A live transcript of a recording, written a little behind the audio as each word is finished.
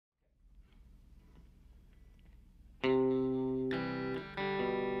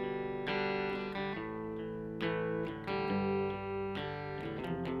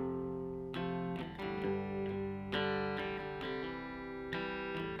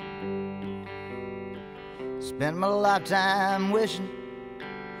Spent my lifetime wishing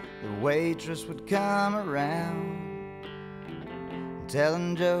the waitress would come around,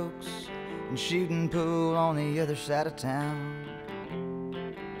 telling jokes and shooting pool on the other side of town.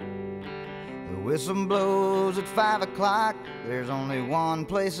 The whistle blows at 5 o'clock, there's only one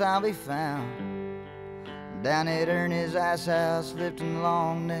place I'll be found, down at Ernie's ice house, lifting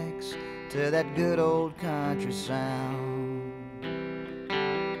long necks to that good old country sound,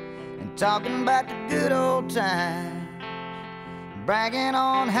 and talking about the good old times, bragging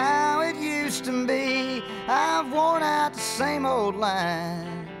on how it used to be. I've worn out the same old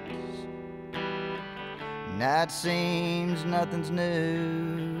lines, now it seems nothing's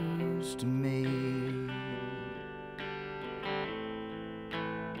news to me.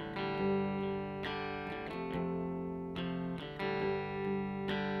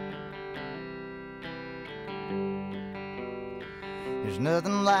 There's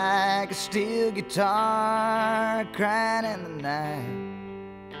nothing like a steel guitar crying in the night,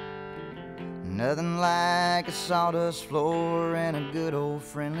 nothing like a sawdust floor and a good old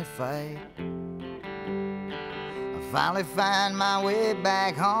friendly fight. I finally find my way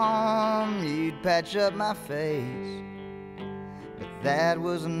back home, you'd patch up my face, but that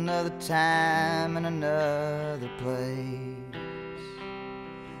was another time and another place.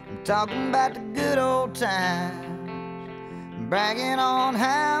 I'm talking about the good old times, bragging on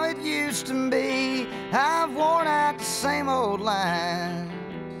how it used to be. I've worn out the same old lines,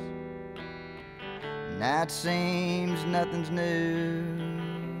 now it seems nothing's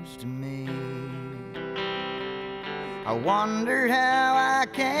news to me. I wondered how I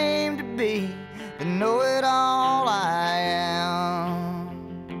came to be the know-it-all I am,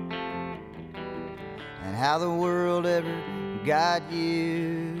 and how the world ever got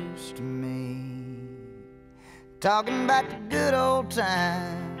used to me. Talking about the good old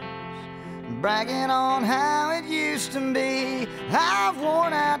times, bragging on how it used to be. I've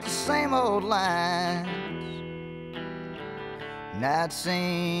worn out the same old lines, now it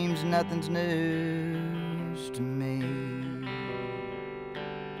seems nothing's news to me.